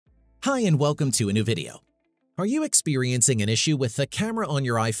Hi and welcome to a new video. Are you experiencing an issue with the camera on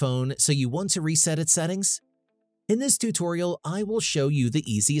your iPhone so you want to reset its settings? In this tutorial, I will show you the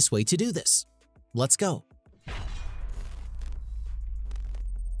easiest way to do this. Let's go.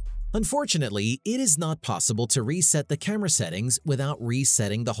 Unfortunately, it is not possible to reset the camera settings without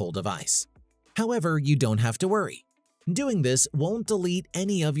resetting the whole device. However, you don't have to worry. Doing this won't delete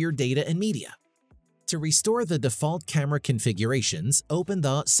any of your data and media. To restore the default camera configurations, open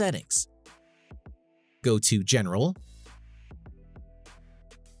the Settings. Go to General,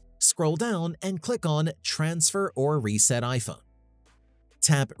 scroll down and click on Transfer or Reset iPhone.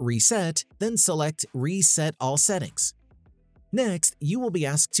 Tap Reset, then select Reset All Settings. Next, you will be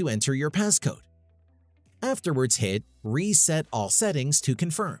asked to enter your passcode. Afterwards, hit Reset All Settings to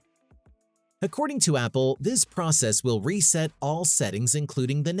confirm. According to Apple, this process will reset all settings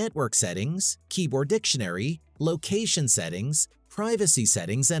including the network settings, keyboard dictionary, location settings, privacy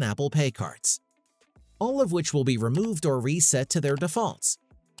settings, and Apple Pay cards, all of which will be removed or reset to their defaults.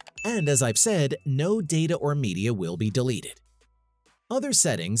 And as I've said, no data or media will be deleted. Other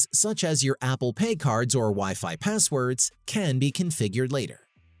settings, such as your Apple Pay cards or Wi-Fi passwords, can be configured later.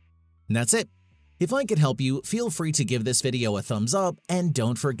 And that's it. If I could help you, feel free to give this video a thumbs up and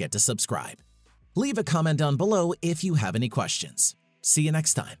don't forget to subscribe. Leave a comment down below if you have any questions. See you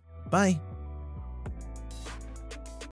next time. Bye.